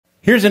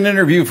Here's an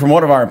interview from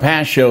one of our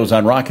past shows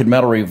on Rock and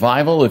Metal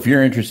Revival. If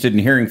you're interested in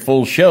hearing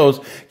full shows,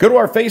 go to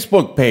our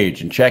Facebook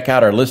page and check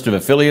out our list of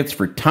affiliates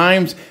for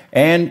times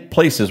and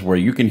places where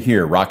you can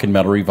hear Rock and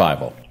Metal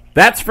Revival.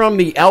 That's from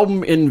the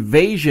album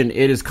Invasion.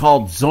 It is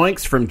called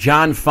Zoinks from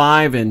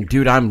John-5, and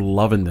dude, I'm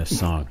loving this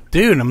song.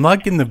 Dude, I'm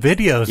liking the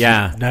videos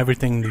and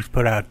everything he's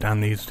put out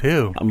on these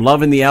too. I'm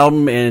loving the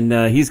album,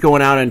 and he's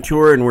going out on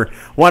tour, and we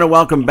want to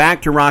welcome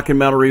back to Rock and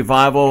Metal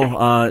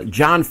Revival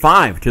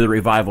John-5 to the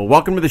Revival.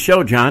 Welcome to the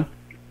show, John.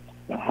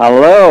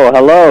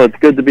 Hello. It's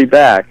good to be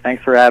back.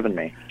 Thanks for having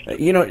me.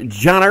 You know,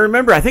 John, I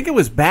remember, I think it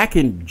was back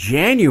in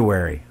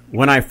January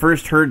when I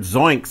first heard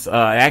Zoinks.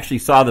 I actually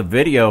saw the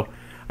video.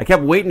 I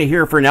kept waiting to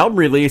hear for an album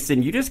release,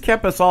 and you just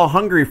kept us all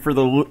hungry for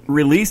the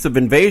release of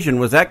Invasion.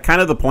 Was that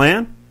kind of the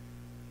plan?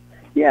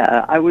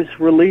 Yeah, I was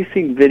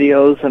releasing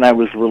videos, and I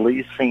was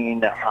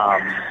releasing,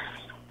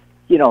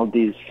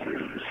 these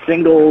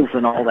singles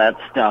and all that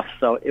stuff.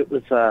 So it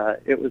was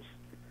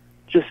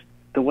just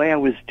the way I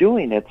was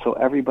doing it. So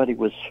everybody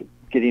was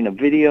getting a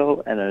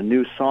video and a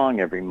new song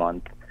every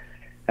month,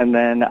 and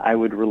then I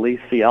would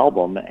release the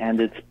album,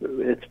 and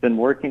it's been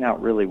working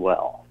out really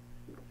well.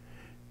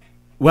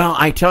 Well,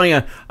 I tell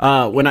you,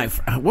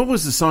 what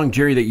was the song,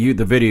 Jerry,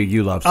 the video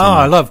you loved so much?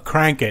 I love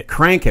Crank It.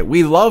 Crank It.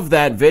 We love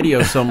that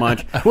video so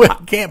much. We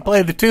can't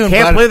play the tune.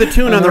 Can't play the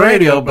tune on the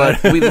radio,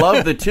 but we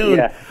love the tune.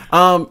 Yeah.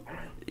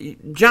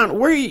 John,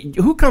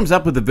 who comes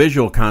up with the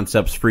visual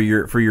concepts for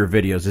your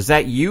videos? Is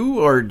that you,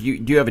 or do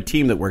you have a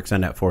team that works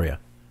on that for you?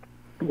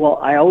 Well,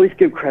 I always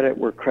give credit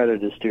where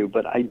credit is due,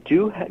 but I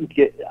do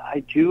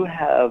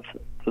have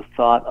the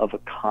thought of a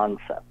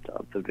concept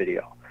of the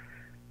video,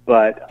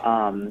 but.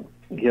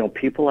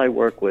 People I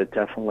work with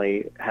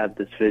definitely have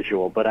this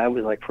visual, but I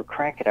was like, for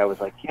Crank It, I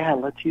was like, yeah,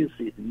 let's use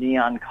these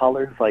neon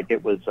colors, like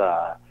it was,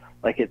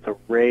 like it's a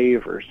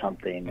rave or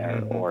something,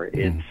 or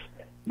it's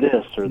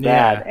this or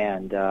that,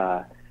 and,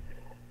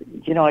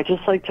 I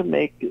just like to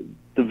make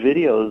the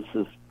videos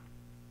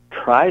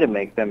try to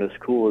make them as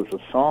cool as the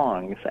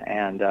songs,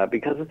 and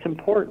because it's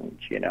important,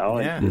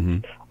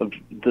 and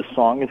the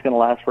song is going to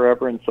last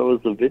forever, and so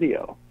is the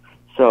video.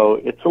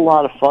 So it's a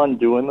lot of fun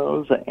doing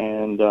those,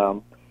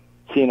 and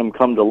seeing them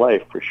come to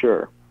life for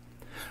sure.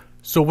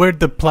 So where'd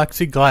the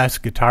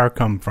plexiglass guitar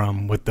come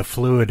from with the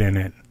fluid in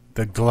it,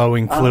 the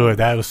glowing fluid?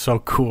 That was so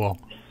cool.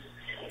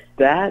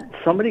 That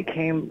somebody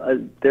came.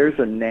 There's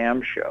a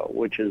NAMM show,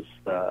 which is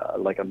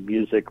like a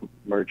music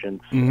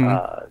merchants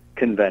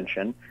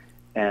convention,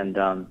 and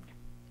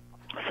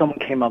someone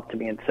came up to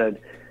me and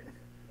said,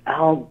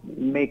 "I'll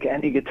make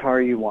any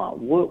guitar you want.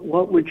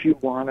 What would you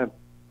want to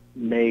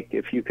make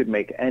if you could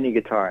make any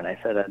guitar?" And I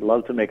said, "I'd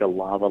love to make a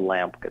lava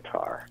lamp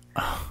guitar."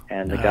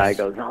 And the guy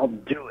goes, "I'll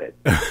do it."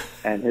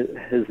 And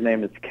his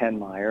name is Ken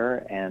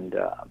Meyer, and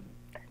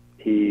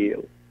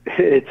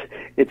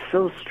it's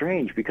so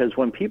strange because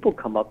when people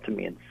come up to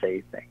me and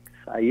say things,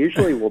 I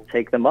usually will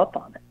take them up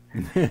on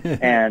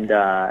it. And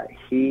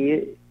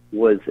he's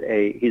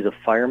a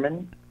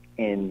fireman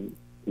in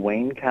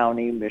Wayne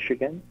County,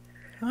 Michigan,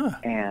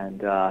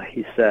 and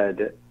he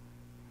said,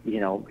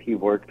 he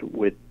worked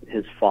with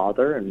his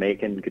father and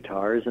making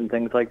guitars and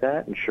things like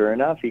that. And sure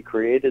enough, he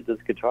created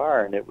this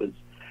guitar, and it was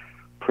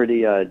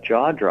pretty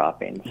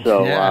jaw-dropping.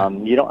 So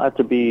you don't have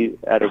to be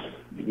at a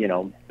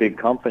big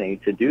company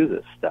to do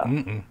this stuff.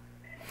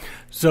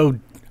 So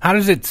how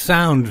does it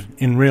sound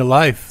in real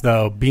life,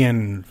 though,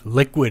 being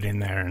liquid in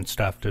there and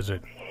stuff? Does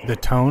it the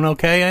tone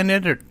okay in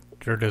it,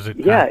 or does it?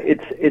 Yeah,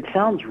 it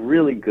sounds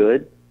really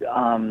good.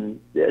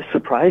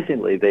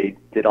 Surprisingly, they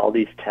did all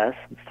these tests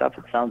and stuff.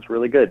 It sounds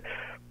really good.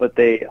 But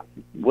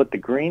what the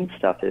green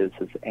stuff is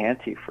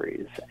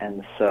antifreeze,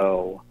 and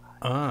so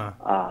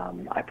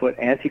I put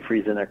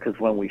antifreeze in there because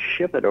when we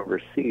ship it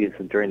overseas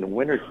during the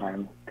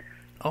wintertime,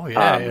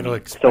 it'll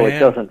expand. So it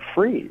doesn't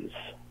freeze.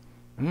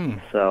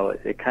 So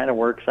it kind of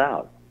works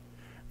out.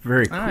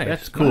 Very cool. Nice,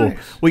 that's cool.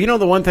 Nice. Well,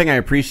 the one thing I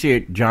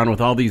appreciate, John,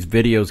 with all these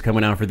videos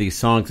coming out for these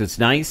songs, it's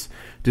nice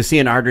to see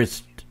an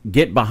artist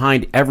get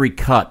behind every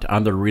cut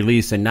on the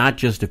release and not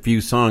just a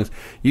few songs.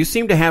 You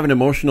seem to have an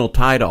emotional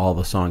tie to all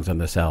the songs on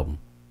this album.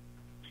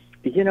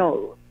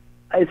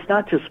 It's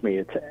not just me.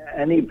 It's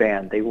any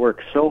band. They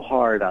work so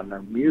hard on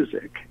their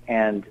music,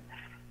 and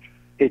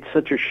it's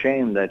such a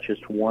shame that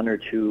just one or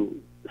two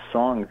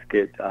songs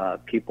get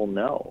people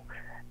know.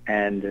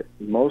 And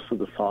most of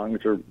the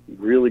songs are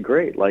really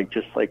great.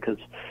 Because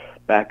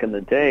back in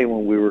the day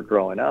when we were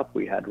growing up,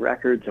 we had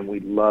records and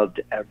we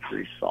loved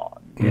every song,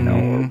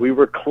 or we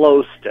were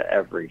close to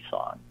every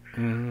song.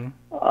 And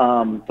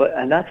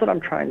that's what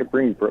I'm trying to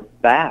bring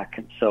back.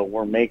 And so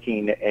we're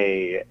making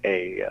a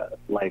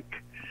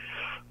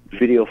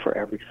video for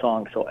every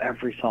song. So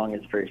every song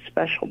is very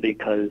special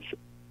because,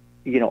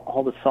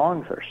 all the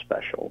songs are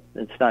special.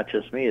 It's not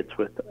just me. It's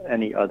with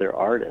any other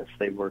artist.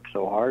 They work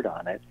so hard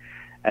on it.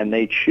 And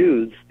they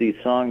choose these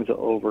songs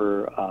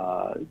over,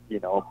 a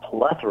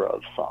plethora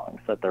of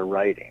songs that they're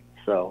writing.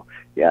 So,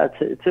 yeah,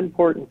 it's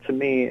important to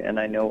me, and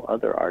I know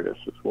other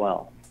artists as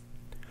well.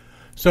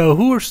 So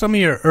who are some of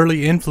your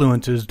early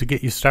influences to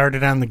get you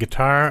started on the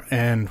guitar,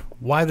 and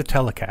why the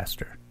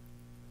Telecaster?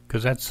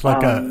 Because that's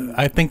like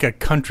I think a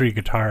country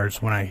guitars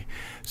when I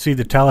see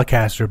the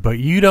Telecaster, but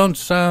you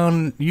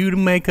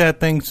make that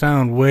thing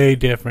sound way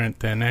different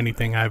than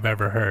anything I've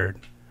ever heard,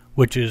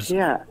 which is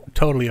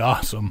totally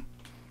awesome.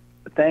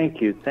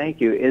 Thank you.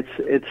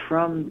 It's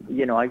from,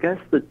 I guess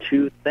the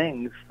two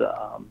things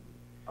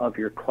of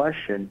your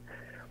question.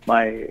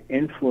 My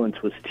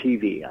influence was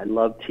TV. I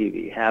love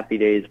TV. Happy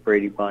Days,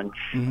 Brady Bunch,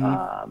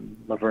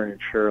 Laverne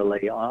and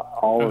Shirley,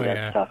 all of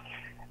that stuff.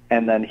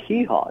 And then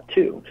Hee Haw,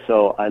 too.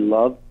 So I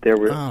loved, there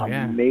were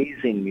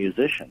amazing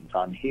musicians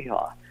on Hee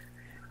Haw.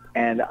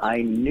 And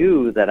I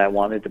knew that I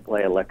wanted to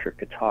play electric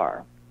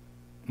guitar.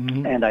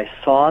 And I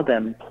saw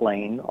them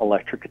playing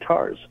electric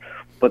guitars,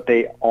 but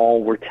they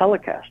all were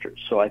Telecasters.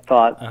 So I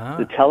thought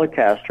the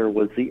Telecaster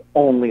was the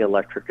only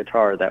electric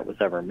guitar that was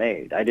ever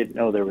made. I didn't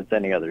know there was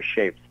any other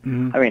shapes. I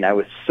mean, I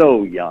was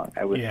so young.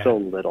 I was so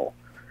little.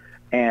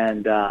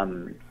 And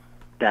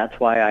that's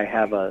why I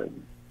have a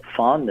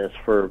fondness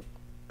for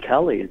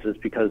Tellies, is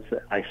because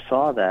I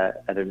saw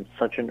that at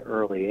such an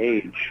early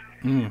age.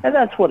 And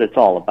that's what it's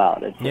all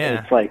about.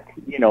 It's like,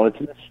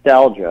 it's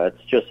nostalgia.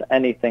 It's just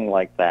anything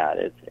like that.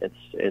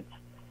 It's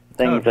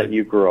things that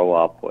you grow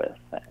up with,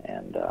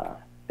 and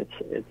it's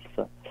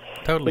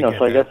totally.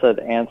 So I guess that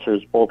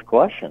answers both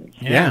questions.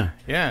 Yeah,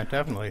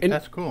 definitely. And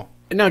that's cool.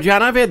 Now,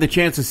 John, I've had the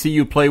chance to see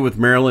you play with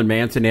Marilyn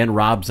Manson and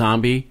Rob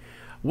Zombie.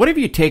 What have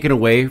you taken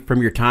away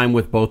from your time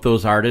with both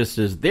those artists?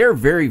 Is they're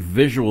very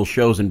visual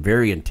shows and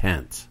very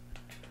intense.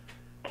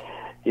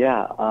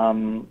 Yeah,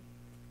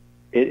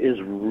 it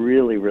is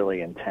really,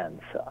 really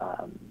intense.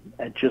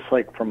 And just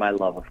like for my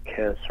love of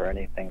Kiss or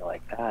anything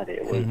like that,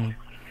 it was.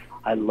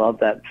 I love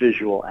that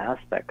visual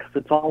aspect because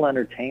it's all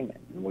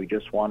entertainment, and we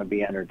just want to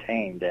be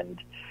entertained. And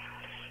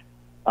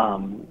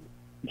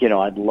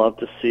I'd love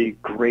to see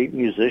great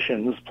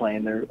musicians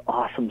playing their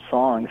awesome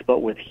songs, but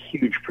with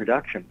huge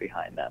production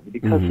behind them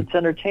because it's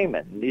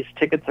entertainment. And these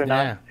tickets are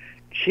not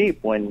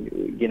cheap.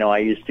 When I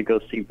used to go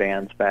see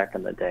bands back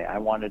in the day, I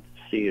wanted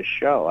to see a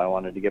show. I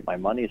wanted to get my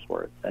money's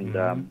worth,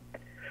 and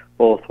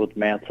both with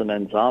Manson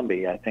and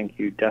Zombie, I think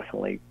you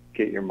definitely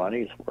get your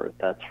money's worth.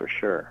 That's for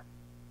sure.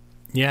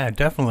 Yeah,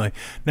 definitely.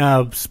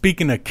 Now,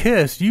 speaking of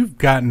Kiss, you've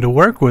gotten to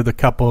work with a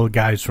couple of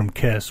guys from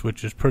Kiss,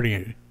 which is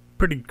pretty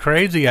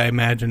crazy. I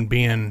imagine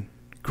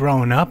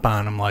growing up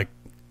on them, like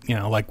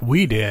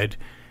we did.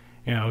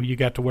 You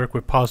got to work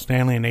with Paul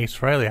Stanley and Ace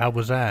Frehley. How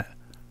was that?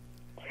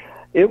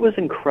 It was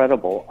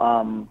incredible.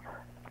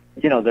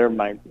 They're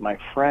my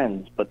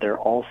friends, but they're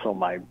also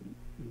my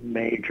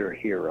major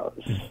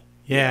heroes.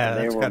 Yeah,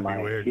 they that's were gotta my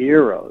be weird.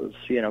 heroes,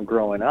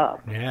 growing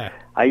up. Yeah.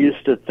 I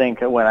used to think,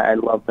 when I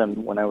loved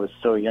them when I was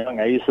so young,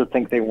 I used to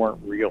think they weren't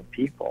real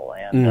people.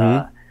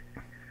 And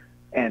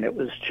and it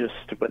was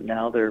just, but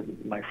now they're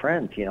my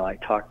friends. I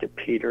talk to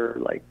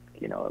Peter,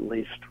 at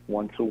least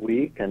once a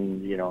week,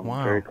 and,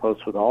 I'm very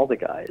close with all the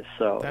guys.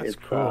 So that's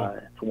cool.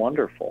 It's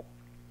wonderful.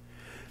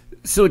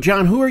 So,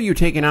 John, who are you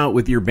taking out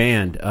with your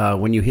band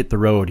when you hit the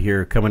road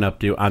here coming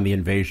up on the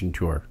Invasion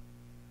tour?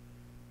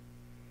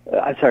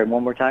 I'm sorry,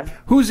 one more time?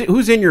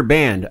 Who's in your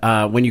band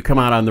when you come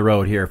out on the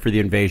road here for the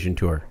Invasion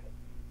tour?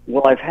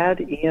 Well, I've had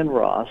Ian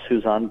Ross,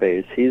 who's on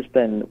bass. He's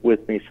been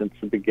with me since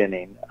the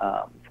beginning,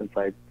 since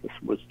I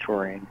was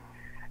touring,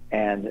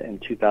 and in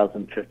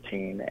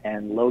 2015.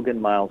 And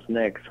Logan Miles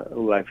Nix,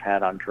 who I've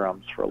had on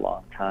drums for a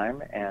long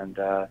time. And,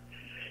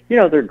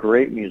 they're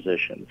great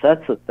musicians.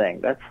 That's the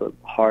thing. That's the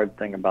hard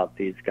thing about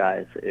these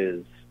guys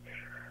is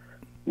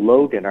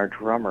Logan, our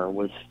drummer,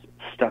 was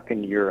stuck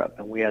in Europe,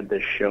 and we had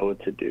this show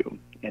to do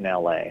in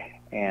L.A.,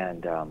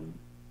 and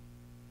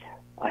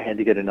I had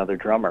to get another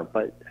drummer.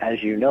 But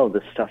as you know,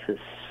 this stuff is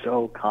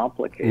so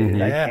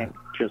complicated. I can't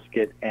just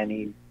get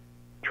any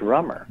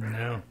drummer.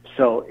 No.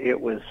 So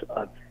it was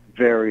a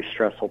very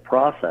stressful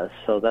process,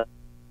 so that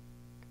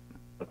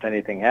if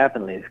anything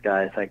happened to these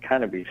guys, I'd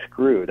kind of be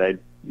screwed. I'd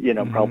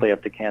probably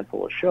have to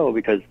cancel a show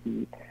because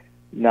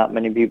not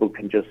many people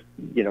can just,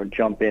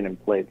 jump in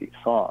and play these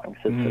songs.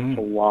 It's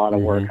a lot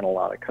of work and a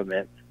lot of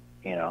commitment,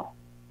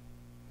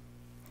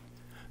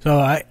 So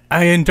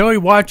I enjoy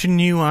watching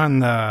you on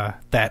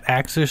that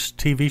Axis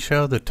TV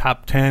show, the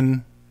Top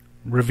 10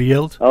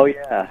 Revealed. Oh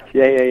yeah.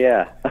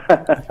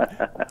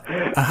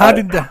 How'd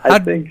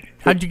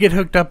you get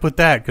hooked up with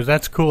that? Because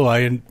that's cool.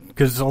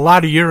 Because a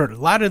lot of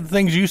the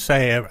things you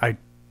say, I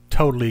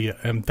totally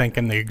am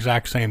thinking the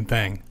exact same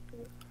thing.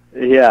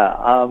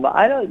 Yeah,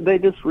 they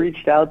just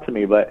reached out to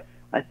me, but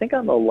I think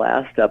on the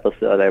last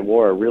episode I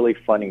wore a really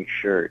funny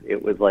shirt.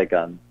 It was like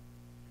a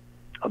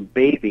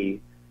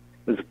baby.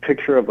 It was a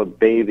picture of a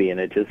baby, and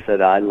it just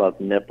said, "I love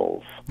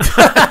nipples."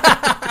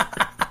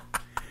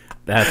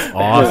 That's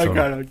awesome.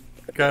 I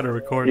gotta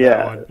record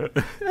that one.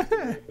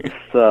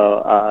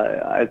 So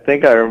I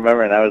think I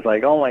remember, and I was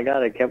like, "Oh my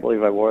god, I can't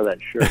believe I wore that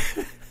shirt."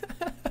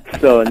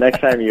 So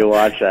next time you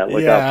watch that,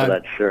 look out for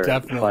that shirt.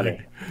 Definitely.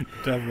 It's funny.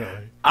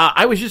 Definitely.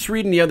 I was just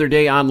reading the other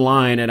day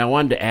online, and I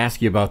wanted to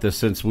ask you about this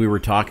since we were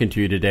talking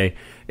to you today.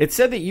 It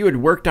said that you had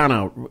worked on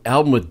an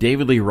album with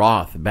David Lee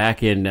Roth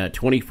back in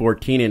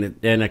 2014,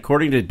 and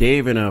according to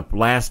Dave in a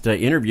last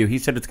interview, he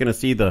said it's going to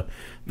see the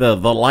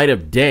light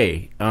of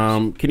day.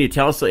 Can you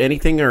tell us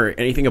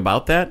anything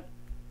about that?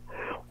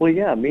 Well,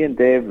 yeah, me and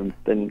Dave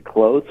have been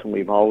close, and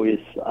we've always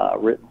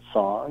written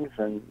songs,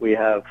 and we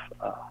have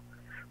a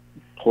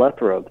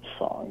plethora of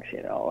songs,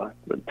 a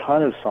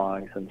ton of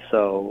songs, and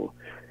so,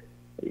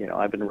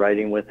 I've been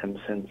writing with him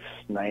since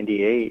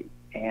 '98,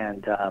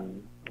 and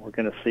we're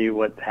going to see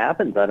what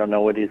happens. I don't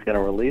know what he's going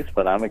to release,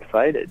 but I'm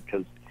excited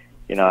because,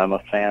 I'm a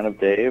fan of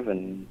Dave,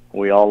 and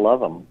we all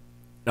love him.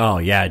 Oh,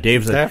 yeah,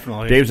 Dave's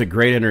a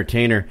great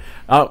entertainer.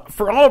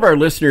 For all of our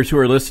listeners who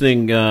are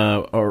listening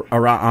on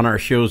our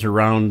shows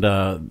around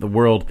the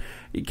world,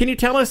 can you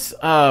tell us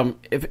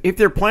if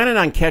they're planning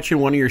on catching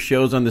one of your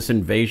shows on this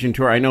Invasion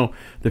tour? I know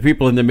the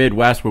people in the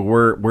Midwest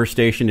where we're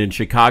stationed in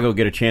Chicago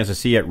get a chance to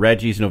see at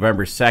Reggie's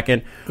November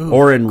 2nd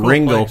or in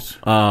Ringgold,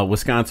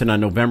 Wisconsin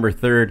on November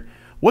 3rd.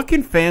 What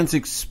can fans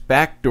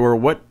expect, or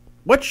what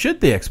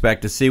should they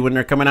expect to see when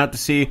they're coming out to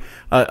see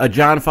a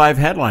John 5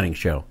 headlining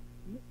show?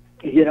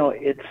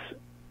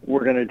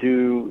 We're going to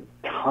do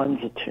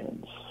tons of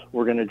tunes.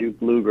 We're going to do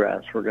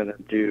bluegrass. We're going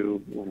to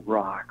do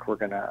rock. I'm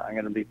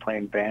going to be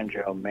playing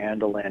banjo,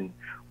 mandolin.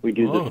 We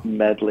do this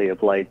medley of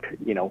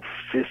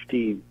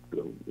 50,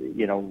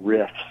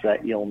 riffs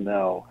that you'll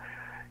know.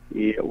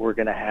 We're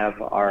going to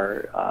have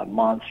our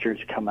monsters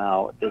come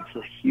out. It's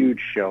a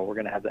huge show. We're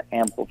going to have the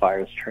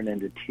amplifiers turn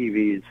into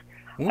TVs.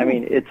 Ooh. I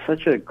mean, it's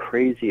such a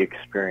crazy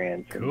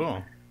experience.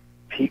 Cool.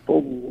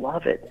 People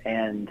love it,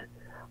 and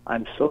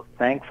I'm so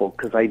thankful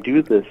because I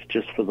do this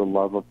just for the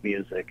love of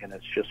music, and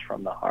it's just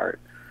from the heart.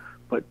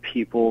 But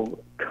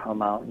people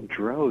come out in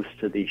droves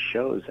to these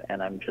shows,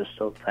 and I'm just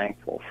so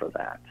thankful for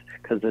that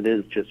because it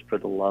is just for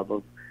the love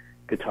of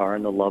guitar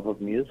and the love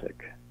of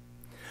music.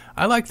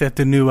 I like that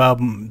the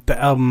album,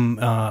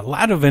 a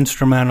lot of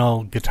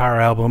instrumental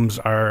guitar albums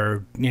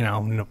are,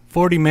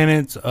 40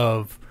 minutes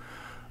of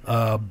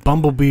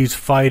bumblebees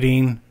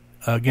fighting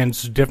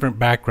against different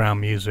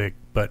background music,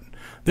 but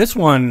this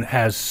one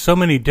has so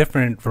many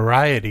different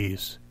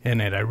varieties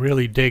in it. I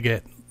really dig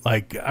it.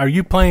 Like, are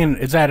you playing,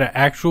 is that an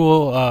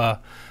actual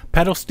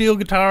pedal steel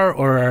guitar,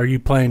 or are you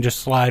playing just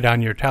slide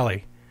on your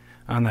telly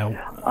on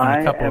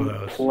a couple of those?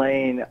 I am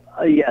playing,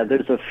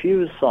 there's a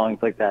few songs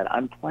like that.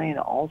 I'm playing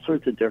all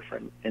sorts of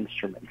different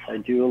instruments. I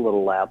do a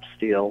little lap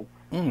steel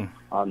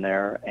on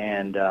there,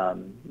 and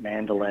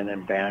mandolin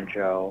and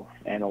banjo,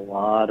 and a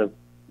lot of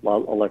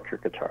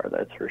electric guitar,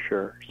 that's for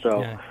sure.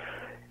 So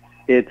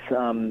it's,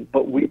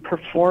 but we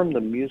perform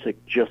the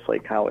music just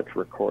like how it's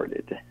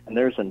recorded, and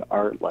there's an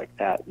art like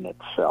that in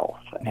itself.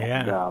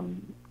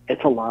 And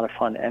it's a lot of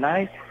fun, and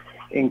I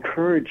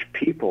encourage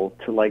people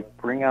to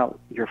bring out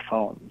your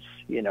phones,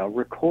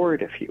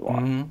 record if you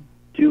want,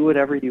 do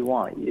whatever you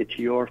want. It's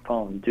your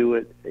phone, do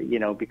it,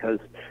 because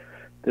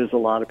there's a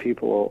lot of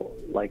people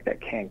that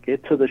can't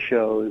get to the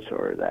shows,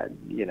 or that,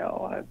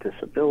 have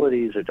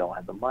disabilities or don't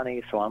have the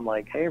money. So I'm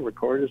like, hey,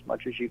 record as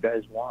much as you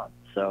guys want.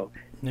 So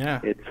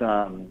it's,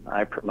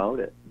 I promote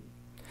it.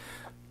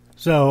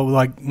 So,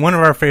 one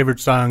of our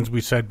favorite songs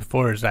we said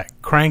before is that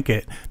Crank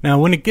It. Now,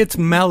 when it gets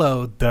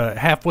mellow,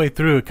 halfway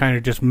through, it kind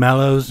of just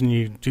mellows, and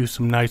you do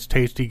some nice,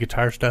 tasty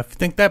guitar stuff. You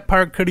think that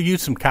part could have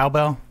used some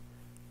cowbell?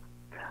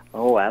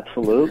 Oh,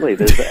 absolutely.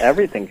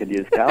 Everything could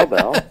use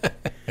cowbell.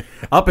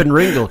 Up in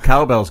Ringgold,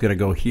 cowbell's going to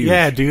go huge.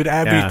 Yeah, dude,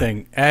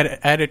 everything. Yeah.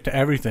 Add it to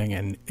everything,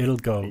 and it'll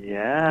go.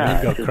 Yeah,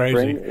 it'll go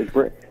crazy.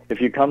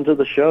 If you come to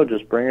the show,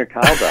 just bring a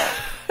cowbell.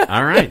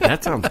 All right,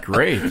 that sounds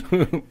great.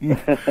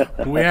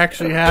 We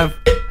actually have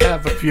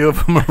a few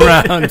of them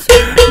around.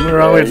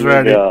 We're always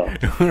ready.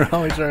 We're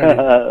always ready.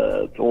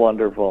 It's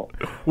wonderful.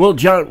 Well,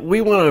 John,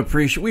 we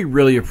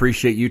really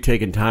appreciate you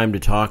taking time to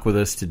talk with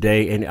us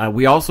today, and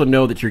we also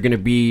know that you're going to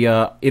be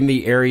in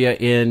the area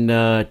in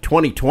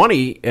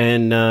 2020.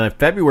 In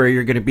February,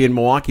 you're going to be in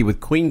Milwaukee with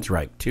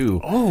Queensryche too.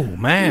 Oh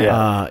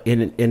man!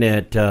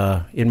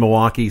 In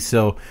Milwaukee,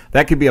 so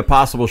that could be a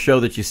possible show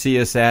that you see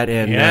us at,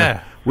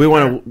 and we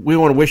want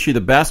to wish you the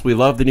best. We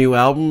love the new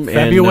album.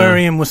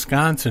 February in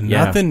Wisconsin,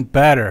 nothing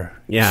better.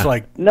 Yeah, it's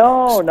like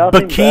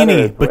nothing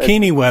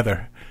bikini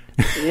weather.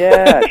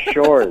 Yeah,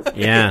 shores.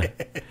 Yeah,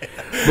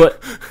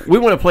 but we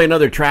want to play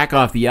another track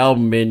off the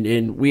album,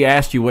 and we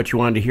asked you what you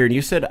wanted to hear, and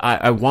you said,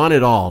 "I want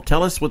it all."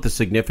 Tell us what the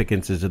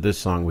significance is of this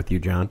song with you,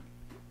 John.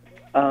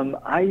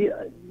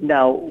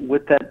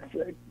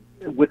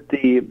 With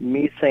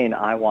me saying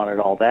I want it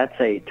all, that's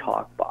a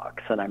talk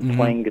box, and I'm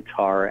playing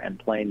guitar and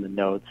playing the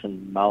notes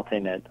and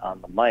mouthing it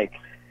on the mic,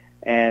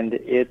 and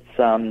it's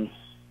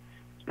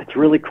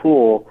really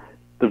cool.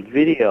 The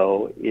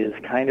video is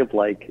kind of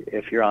like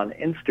if you're on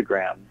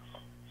Instagram,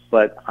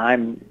 but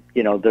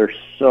they're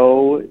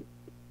so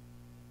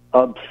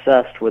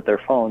obsessed with their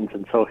phones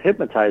and so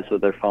hypnotized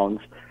with their phones.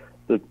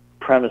 The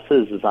premise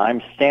is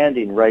I'm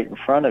standing right in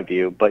front of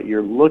you, but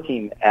you're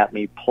looking at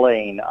me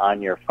playing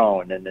on your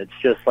phone, and it's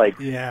just like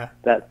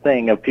that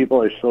thing of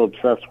people are so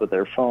obsessed with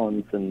their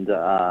phones, and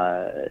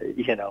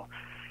you know,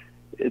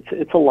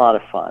 it's a lot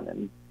of fun,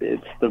 and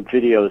the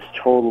video is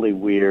totally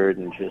weird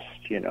and just,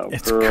 you know,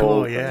 it's girls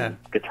cool, and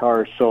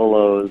guitar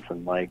solos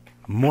and like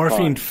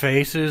morphing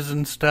faces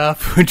and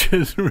stuff, which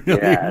is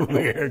really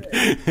weird.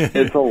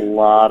 It's a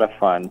lot of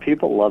fun.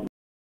 People love